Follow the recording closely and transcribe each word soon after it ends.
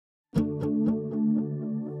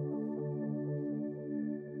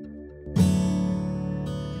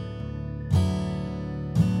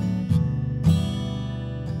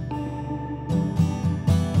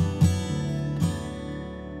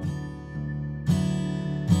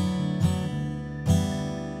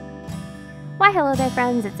Why hello there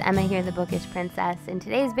friends, it's Emma here, the Bookish Princess. In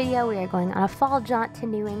today's video we are going on a fall jaunt to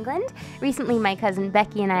New England. Recently my cousin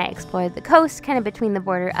Becky and I explored the coast, kind of between the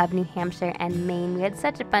border of New Hampshire and Maine. We had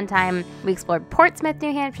such a fun time. We explored Portsmouth,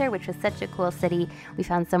 New Hampshire, which was such a cool city. We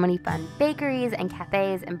found so many fun bakeries and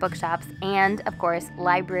cafes and bookshops and of course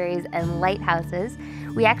libraries and lighthouses.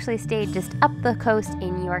 We actually stayed just up the coast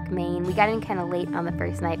in York, Maine. We got in kind of late on the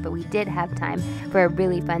first night, but we did have time for a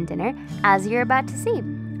really fun dinner, as you're about to see.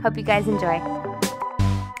 Hope you guys enjoy.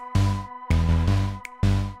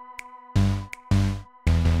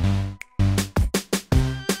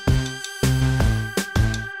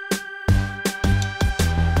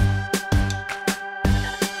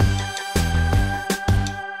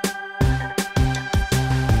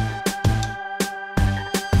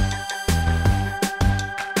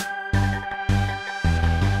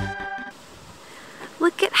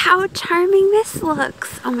 Look at how charming this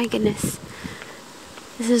looks. Oh my goodness.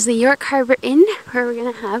 This is the York Harbor Inn, where we're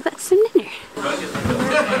gonna have some dinner.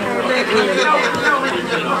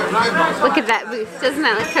 Look at that booth, doesn't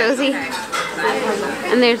that look cozy?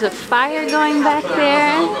 And there's a fire going back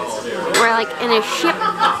there. We're like in a ship.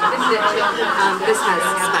 This has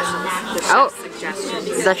specials.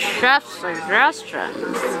 The chef's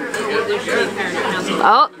suggestions.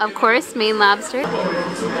 Oh, of course, Maine lobster.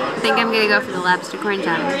 I think I'm gonna go for the lobster corn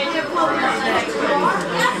chowder.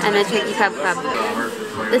 And the turkey pub.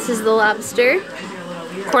 This is the lobster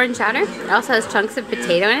corn chowder. It also has chunks of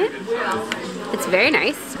potato in it. It's very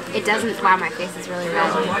nice. It doesn't, wow, my face is really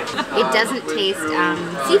red. It doesn't taste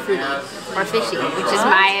seafoody or fishy, which is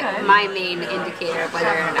my main indicator of whether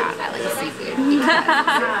or not I like seafood.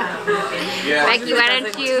 Becky, why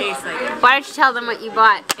don't you tell them what you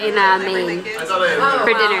bought in Maine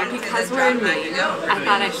for dinner? Because we're in Maine, I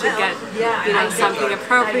thought I should get, you know, something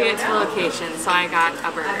appropriate to the location, so I got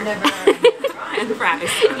a burger. And fries.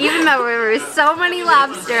 Even though there were so many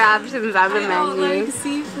lobster options on the menu. I don't like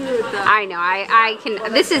seafood though. I know, I can,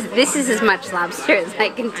 this is as much lobster as I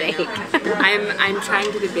can take. I'm trying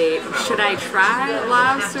to debate, should I try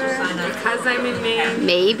lobster because I'm in Maine?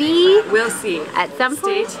 Maybe. We'll see. At some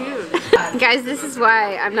point. Stay tuned. Guys, this is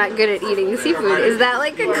why I'm not good at eating seafood. Is that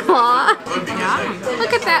like a claw? Yeah.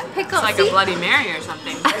 Look at that pickle. It's like a Bloody Mary or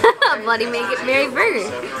something. A Bloody Mary burger.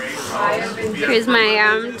 Here's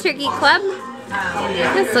my turkey club.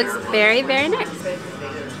 This looks very, very nice.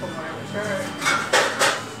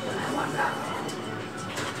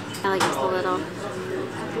 I like the little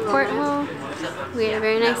porthole. We have a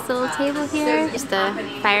very nice little table here. There's the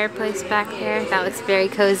fireplace back there. That looks very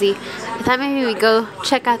cozy. I thought maybe we'd go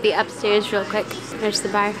check out the upstairs real quick. There's the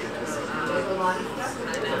bar.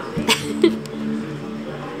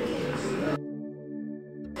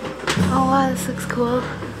 Oh wow, this looks cool.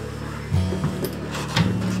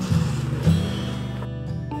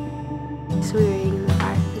 So we were eating in the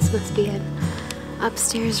bar. This must be an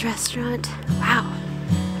upstairs restaurant. Wow,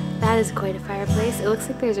 that is quite a fireplace. It looks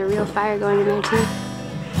like there's a real fire going in there too.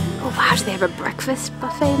 Oh wow, do they have a breakfast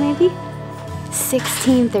buffet maybe?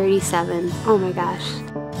 $16.37. Oh my gosh.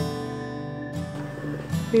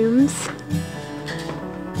 Rooms.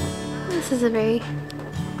 This is a very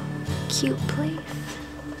cute place.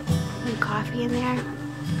 And coffee in there.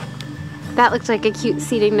 That looks like a cute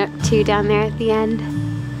seating nook too down there at the end.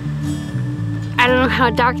 I don't know how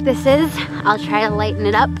dark this is. I'll try to lighten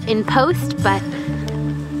it up in post, but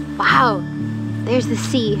wow, there's the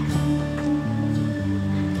sea.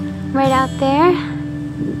 Right out there.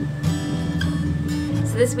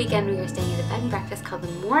 So this weekend we were staying at a bed and breakfast called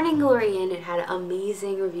the Morning Glory Inn. It had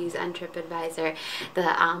amazing reviews on TripAdvisor.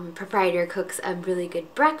 The proprietor cooks a really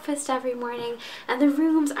good breakfast every morning, and the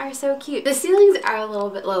rooms are so cute. The ceilings are a little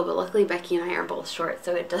bit low, but luckily Becky and I are both short,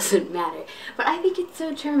 so it doesn't matter. But I think it's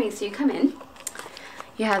so charming. So you come in.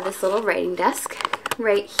 You have this little writing desk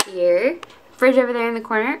right here. Fridge over there in the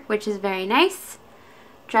corner, which is very nice.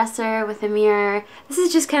 Dresser with a mirror. This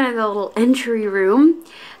is just kind of the little entry room.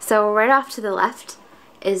 So right off to the left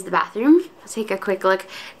is the bathroom. Let's take a quick look.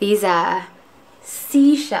 These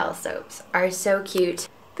seashell soaps are so cute.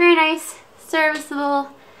 Very nice,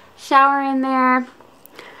 serviceable shower in there.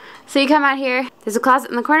 So you come out here, there's a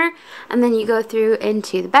closet in the corner, and then you go through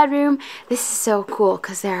into the bedroom. This is so cool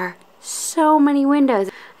because there are so many windows.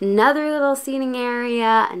 Another little seating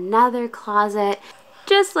area, another closet.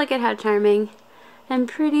 Just look at how charming and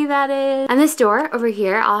pretty that is. And this door over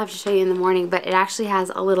here, I'll have to show you in the morning, but it actually has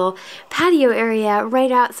a little patio area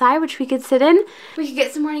right outside which we could sit in. We could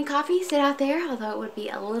get some morning coffee, sit out there, although it would be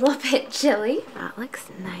a little bit chilly. That looks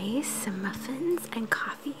nice. Some muffins and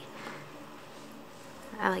coffee.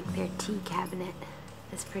 I like their tea cabinet.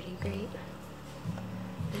 It's pretty great.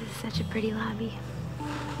 This is such a pretty lobby.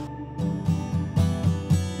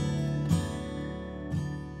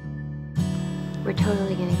 we're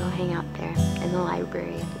totally gonna go hang out there in the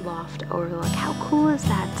library loft overlook. How cool is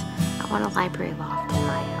that? I want a library loft in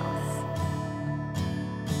my house.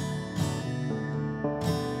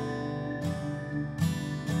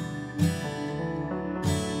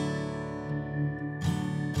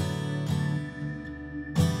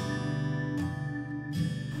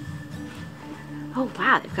 Oh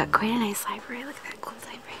wow, they've got quite a nice library. Look at that cool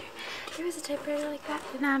typewriter. There was a typewriter like that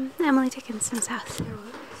in Emily Dickinson's house. There was.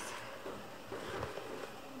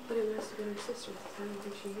 But it must have been her sister's. I don't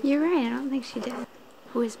think she did. You're right, I don't think she did.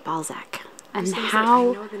 Who is Balzac? And I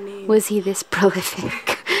how know the name. was he this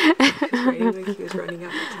prolific? Like he was running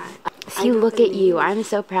out of time. See, look at you. I'm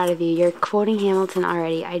so proud of you. You're quoting Hamilton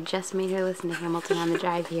already. I just made her listen to Hamilton on the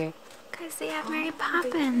drive here. Because they have Mary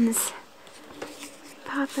Poppins.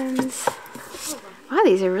 Poppins. Wow,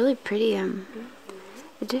 these are really pretty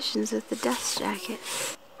additions with the dust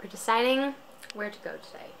jackets. We're deciding where to go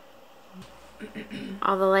today.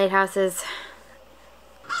 All the lighthouses.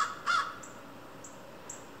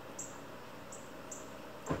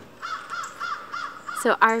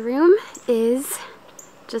 So our room is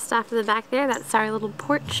just off to the back there. That's our little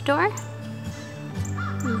porch door.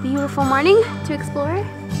 Beautiful morning to explore.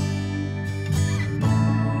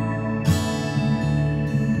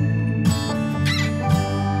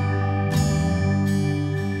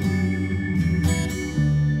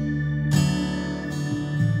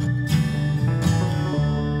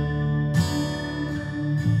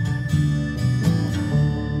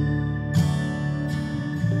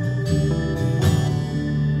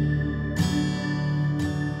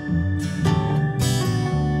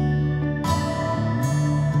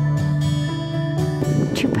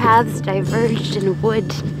 Two paths diverged in wood.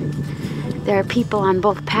 There are people on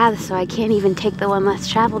both paths, so I can't even take the one less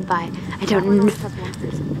traveled by. I don't know.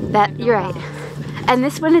 That you're right. And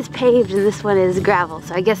this one is paved, and this one is gravel.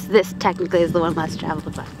 So I guess this technically is the one less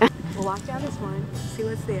traveled by. We'll walk down this one, see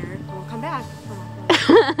what's there, and we'll come back.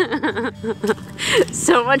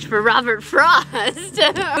 So much for Robert Frost.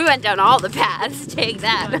 We went down all the paths. Take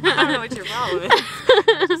that. I don't know what your problem is.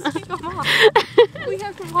 Just take them off. We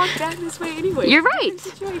have to walk back this way anyway. You're right.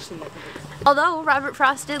 Situation. Although Robert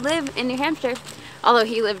Frost did live in New Hampshire, although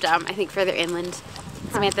he lived, I think, further inland.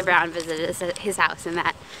 Samantha Brown visited his house in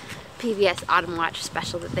that PBS Autumn Watch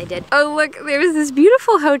special that they did. Oh look, there was this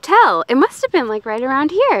beautiful hotel. It must have been like right around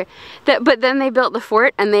here. But then they built the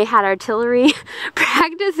fort and they had artillery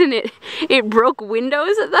practice and it broke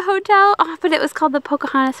windows at the hotel. Oh, but it was called the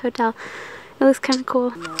Pocahontas Hotel. It looks kind of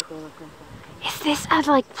cool. Is this a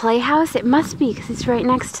like playhouse? It must be because it's right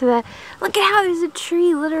next to the... Look at how there's a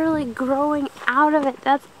tree literally growing out of it.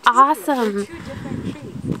 That's awesome.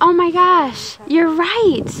 Oh my gosh, you're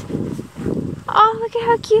right. Oh, look at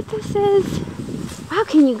how cute this is. Wow,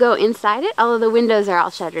 can you go inside it? Although the windows are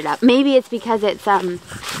all shuttered up. Maybe it's because it's,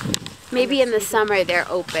 maybe in the summer they're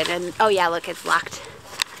open and, oh yeah, look, it's locked.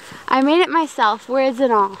 I made it myself. Where is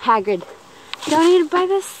it all? Hagrid. Donated by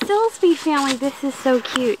the Silsby family. This is so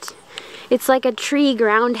cute. It's like a tree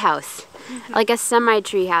ground house. Like a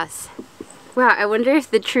semi-tree house. Wow, I wonder if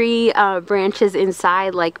the tree branches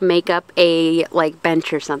inside like make up a like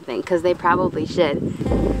bench or something, because they probably should.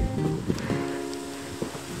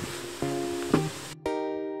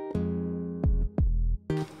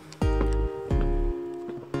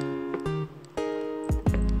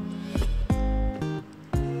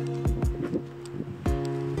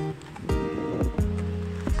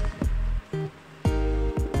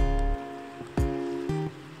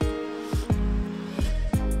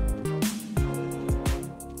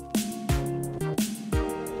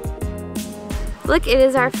 Look, it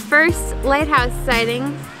is our first lighthouse sighting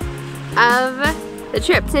of the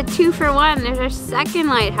trip. It's a 2-for-1. There's our second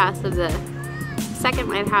lighthouse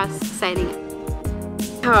sighting.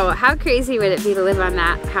 Oh, how crazy would it be to live on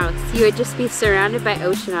that house? You would just be surrounded by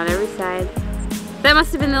ocean on every side. That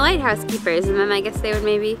must have been the lighthouse keepers, and then I guess they would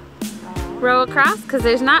maybe row across, because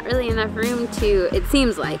there's not really enough room to, it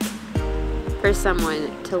seems like, for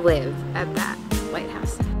someone to live at that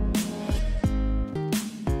lighthouse.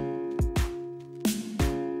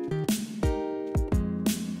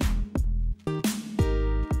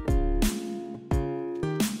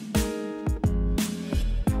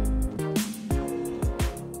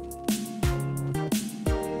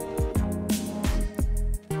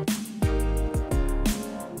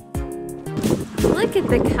 Look at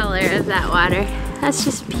the color of that water. That's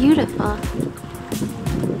just beautiful.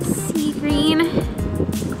 Sea green.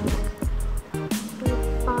 Little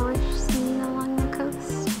fallish scene along the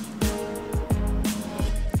coast.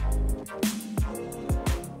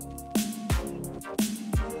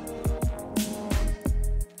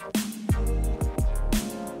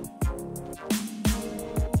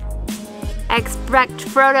 expect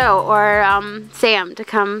Frodo or Sam to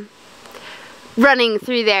come running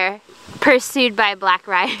through there, pursued by black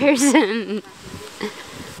riders.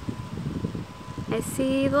 I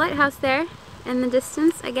see the lighthouse there in the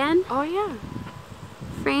distance again. Oh yeah.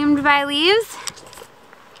 Framed by leaves.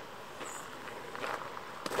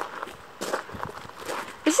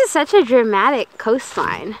 This is such a dramatic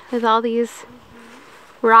coastline with all these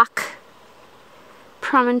rock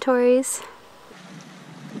promontories.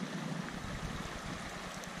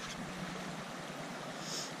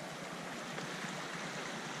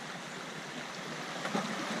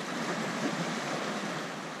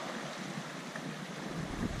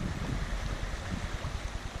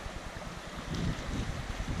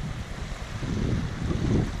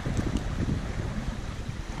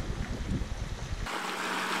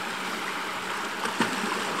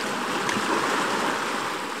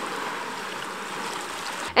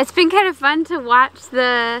 It's been kind of fun to watch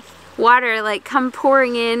the water like come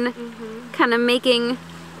pouring in, kind of making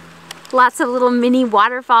lots of little mini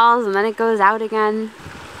waterfalls, and then it goes out again.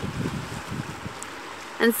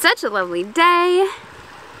 And such a lovely day.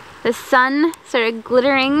 The sun sort of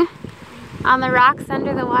glittering on the rocks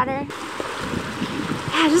under the water.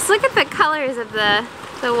 Yeah, just look at the colors of the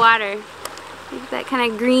water. Like that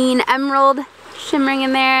kind of green emerald shimmering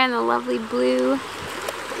in there, and the lovely blue.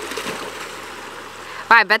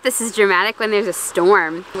 Wow, I bet this is dramatic when there's a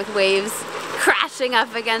storm with waves crashing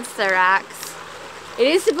up against the rocks. It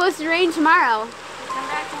is supposed to rain tomorrow.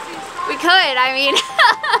 We could, I mean,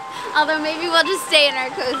 although maybe we'll just stay in our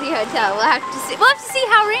cozy hotel. We'll have to see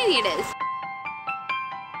how rainy it is.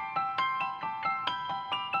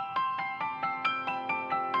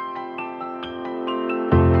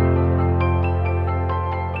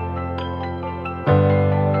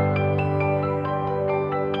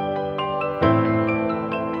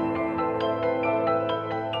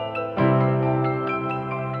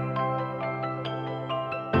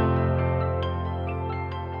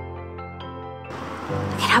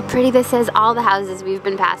 How pretty this is. All the houses we've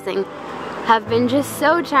been passing have been just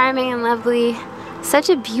so charming and lovely. Such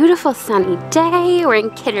a beautiful sunny day. We're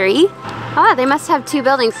in Kittery. Oh, they must have two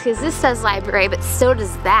buildings because this says library, but so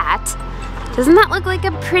does that. Doesn't that look like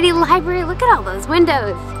a pretty library? Look at all those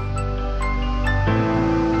windows.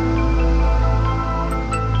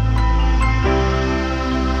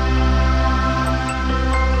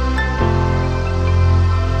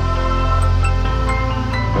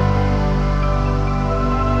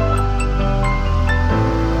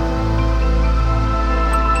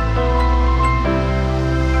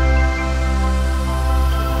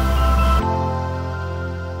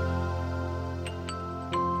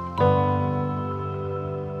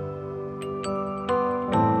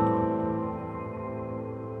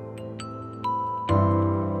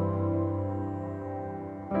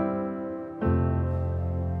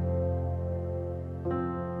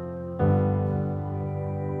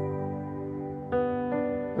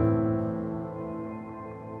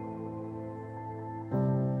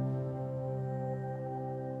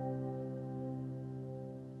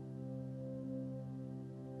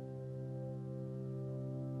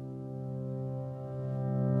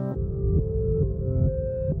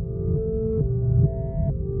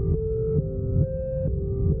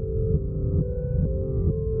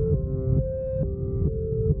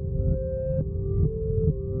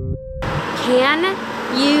 Can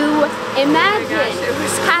you imagine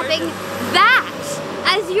having that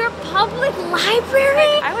as your public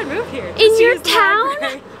library? I would move here. In your town?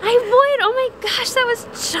 I would. Oh my gosh, that was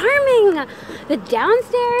charming. The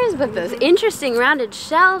downstairs with those interesting rounded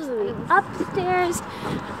shelves, and the upstairs.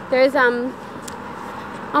 There's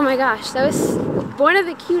oh my gosh, that was one of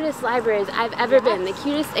the cutest libraries I've ever been. The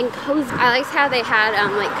cutest and cozy. I liked how they had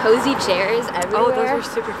like cozy chairs everywhere. Oh, those were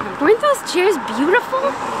super comfortable. Weren't those chairs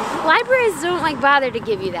beautiful? Libraries don't like bother to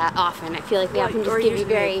give you that often. I feel like they often just give you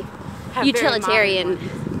very utilitarian,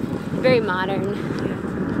 very modern.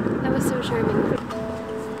 Yeah. That was so charming.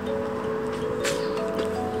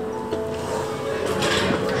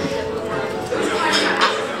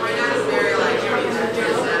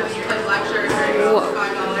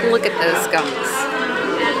 Whoa, look at those scones.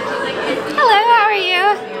 Hello, how are you?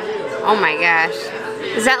 Oh my gosh.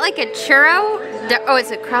 Is that like a churro? Oh,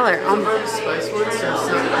 it's a cruller. Spice one, so it's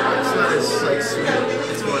not as like sweet.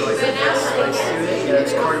 It's more like a spice to it. You know,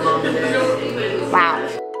 it's cardamom in there. Wow.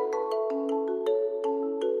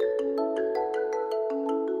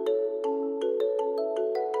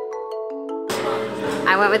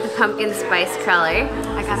 I went with the pumpkin spice cruller.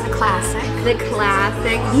 I got the classic. The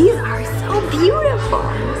classic. These are so beautiful.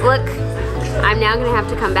 Look, I'm now gonna have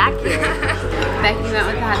to come back here. Becky went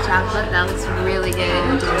with the hot chocolate. That looks really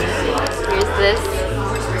good. Here's this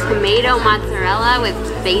tomato mozzarella with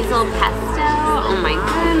basil pesto. Oh my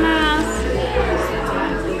goodness.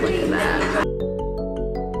 Look at that.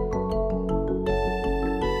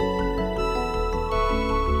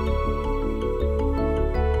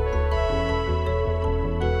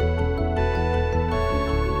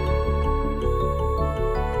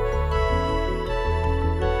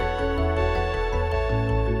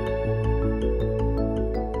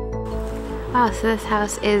 Wow, so this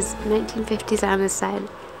house is 1950s on this side,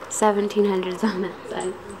 1700s on that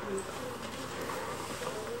side.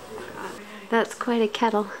 That's quite a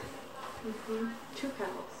kettle. Two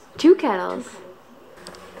kettles. Two kettles.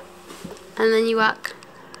 And then you walk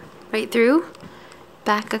right through,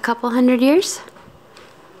 back a couple hundred years.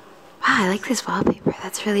 Wow, I like this wallpaper.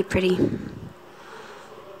 That's really pretty.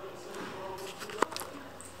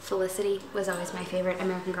 Felicity was always my favorite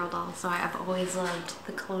American Girl doll, so I've always loved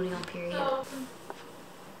the colonial period.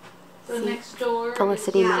 So next door,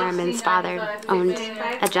 Felicity Merriman's father owned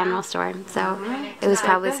a general store, so it was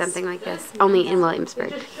probably something like this, only in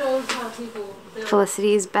Williamsburg.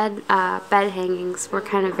 Felicity's bed hangings were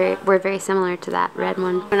very similar to that red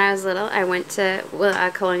one. When I was little, I went to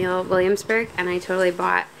colonial Williamsburg, and I totally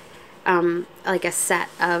bought like a set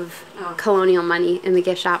of colonial money in the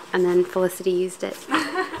gift shop, and then Felicity used it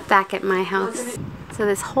back at my house. So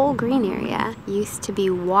this whole green area used to be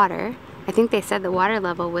water. I think they said the water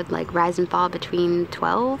level would like rise and fall between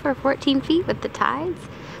 12 or 14 feet with the tides.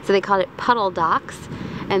 So they called it puddle docks,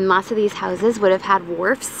 and lots of these houses would have had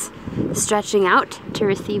wharfs stretching out to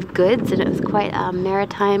receive goods, and it was quite a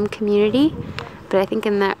maritime community. But I think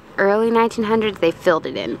in the early 1900s they filled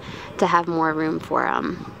it in to have more room for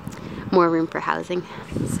housing.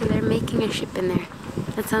 So they're making a ship in there.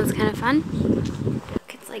 That sounds kind of fun.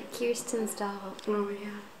 Look, it's like Kirsten's doll. Oh yeah.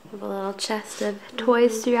 With a little chest of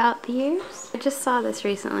toys throughout the years. I just saw this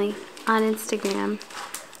recently on Instagram.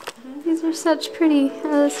 These are such pretty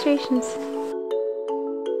illustrations.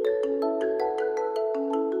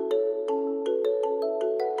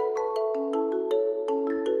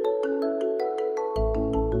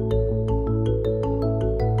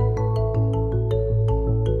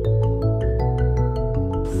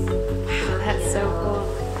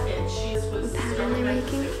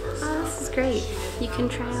 Great. You can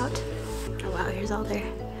try out. Oh wow, here's all their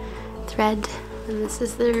thread. And this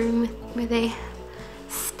is the room where they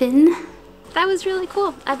spin. That was really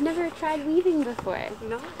cool. I've never tried weaving before.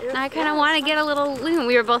 No. And I kind of want to get a little loom.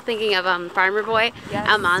 We were both thinking of Farmer Boy, yes.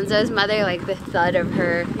 Almanzo's mother, like the thud of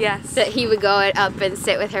her. Yes. That he would go up and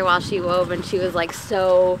sit with her while she wove, and she was like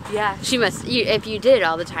so. Yeah. She must. If you did it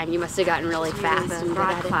all the time, you must have gotten really fast and good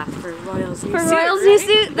at it. For Royal's new suit. For Royal's new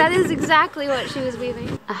suit. That is exactly what she was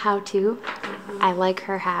weaving. A how-to. I like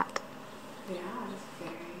her hat. Yeah, it's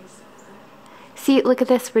very sexy. See, look at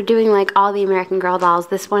this. We're doing like all the American Girl dolls.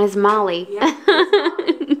 This one is Molly. Yeah.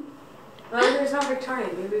 Well, there's no Victoria.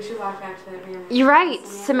 Maybe we should walk back to that mirror. You're right,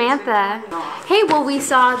 Samantha. Hey, well, we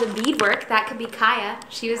saw the beadwork. That could be Kaya.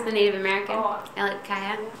 She was the Native American. I like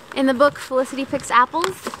Kaya. In the book, Felicity picks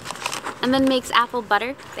apples and then makes apple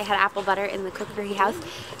butter. They had apple butter in the cookery house.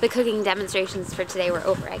 The cooking demonstrations for today were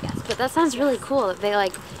over, I guess. But that sounds really cool that they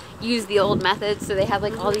like use the old methods, so they have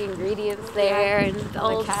like all the ingredients there and the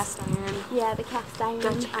old cast iron. Yeah, the cast iron,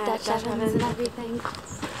 Dutch ovens and everything.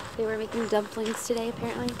 They were making dumplings today,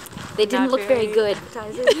 apparently. They didn't look very good.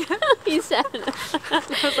 He said. I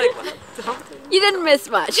was like, what? Dumplings? You didn't miss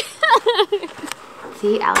much.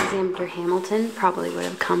 See, Alexander Hamilton probably would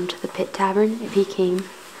have come to the Pit Tavern if he came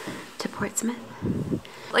to Portsmouth.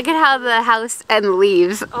 Look at how the house and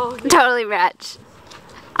leaves totally match.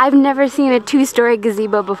 I've never seen a two-story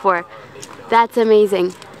gazebo before. That's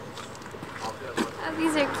amazing. Oh,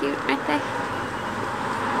 these are cute, aren't they?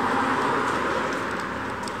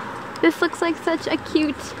 This looks like such a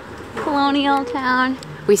cute colonial town.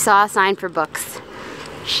 We saw a sign for books.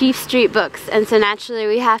 Sheaf Street Books, and so naturally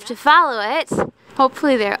we have to follow it.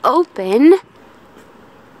 Hopefully they're open.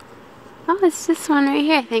 Oh, it's this one right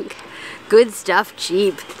here, I think. Good stuff,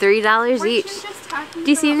 cheap. $3 each. Do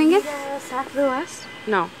you see anything good? South of the West?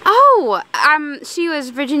 No. Oh, she was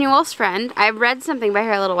Virginia Woolf's friend. I read something by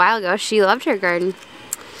her a little while ago. She loved her garden.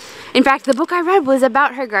 In fact, the book I read was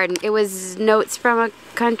about her garden. It was Notes from a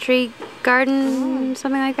Country Garden,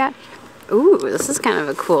 something like that. Ooh, this is kind of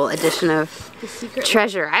a cool edition of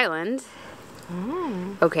Treasure Island.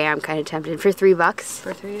 Okay, I'm kind of tempted. For $3?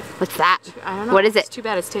 For $3? What's that? I don't know. What is it? It's too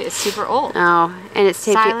bad. It's super old. Oh, and it's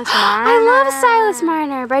taped. Silas Marner. I love Silas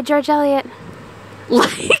Marner by George Eliot.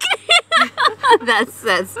 Like, That's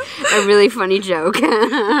a really funny joke.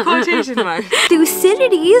 Quotation mark.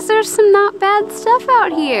 Thucydides, there's some not bad stuff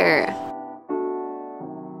out here.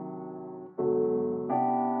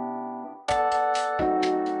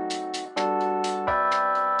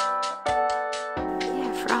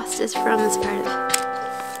 Yeah, Frost is from this part of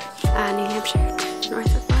New Hampshire,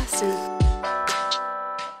 north of Boston.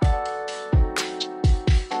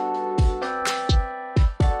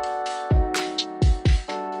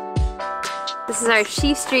 This is our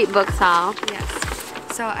Sheaf Street book haul.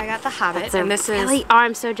 Yes. So I got The Hobbit, That's and this really, is... oh,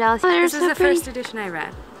 I'm so jealous. This is the first edition I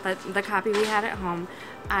read, but the copy we had at home,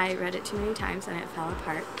 I read it too many times and it fell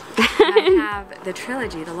apart. And I have the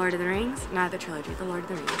trilogy, The Lord of the Rings, not the trilogy, The Lord of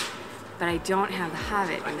the Rings, but I don't have The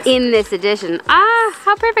Hobbit in this edition. Ah,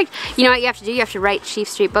 how perfect. You know what you have to do? You have to write Sheaf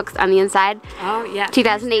Street books on the inside. Oh, yeah.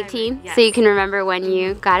 2018, yes. so you can remember when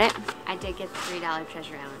you got it. I did get the $3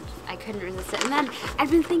 Treasure Island. I couldn't resist it. And then I've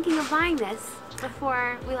been thinking of buying this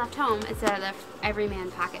before we left home. It's the Everyman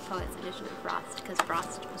Pocket Poets edition of Frost, because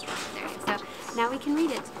Frost was from this area. So now we can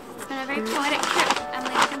read it. It's been a very poetic trip.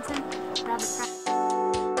 Emily Dickinson, Robert Frost.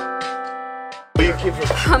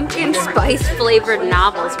 Pumpkin spice flavored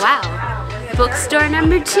novels. Wow. Bookstore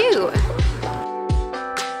number 2.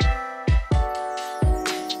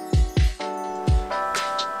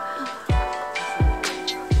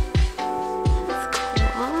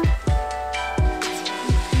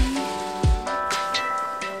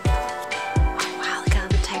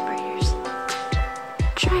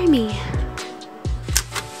 Me.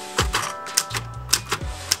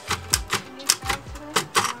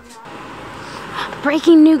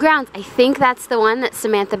 Breaking New Grounds. I think that's the one that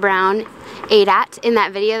Samantha Brown ate at in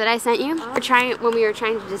that video that I sent you. When we were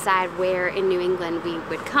trying to decide where in New England we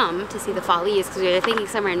would come to see the fall leaves, because we were thinking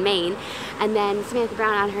somewhere in Maine, and then Samantha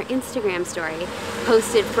Brown on her Instagram story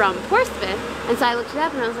posted from Portsmouth, and so I looked it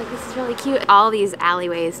up and I was like, this is really cute. All these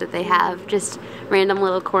alleyways that they have, just random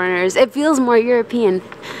little corners. It feels more European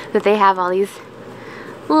that they have all these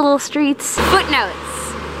little streets. Footnotes.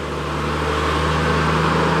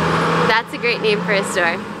 That's a great name for a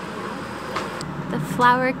store. The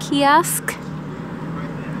flower kiosk.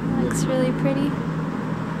 Looks really pretty.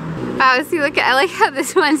 Wow, see, look, I like how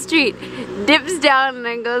this one street dips down and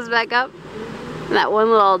then goes back up. And that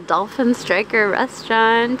one little Dolphin Striker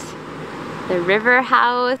restaurant. The River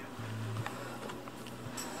House.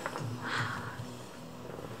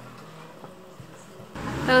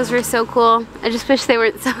 Those were so cool. I just wish they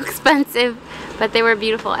weren't so expensive, but they were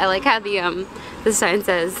beautiful. I like how the sign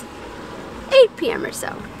says 8 p.m. or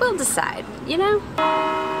so. We'll decide, you know?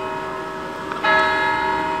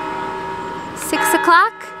 6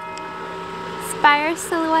 o'clock. Spire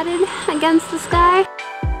silhouetted against the sky.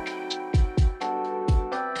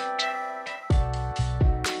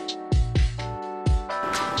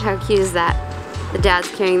 How cute is that? The dad's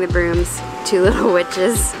carrying the brooms. 2 little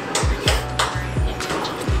witches.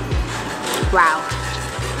 Wow.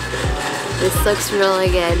 This looks really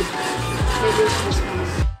good. Maybe it's just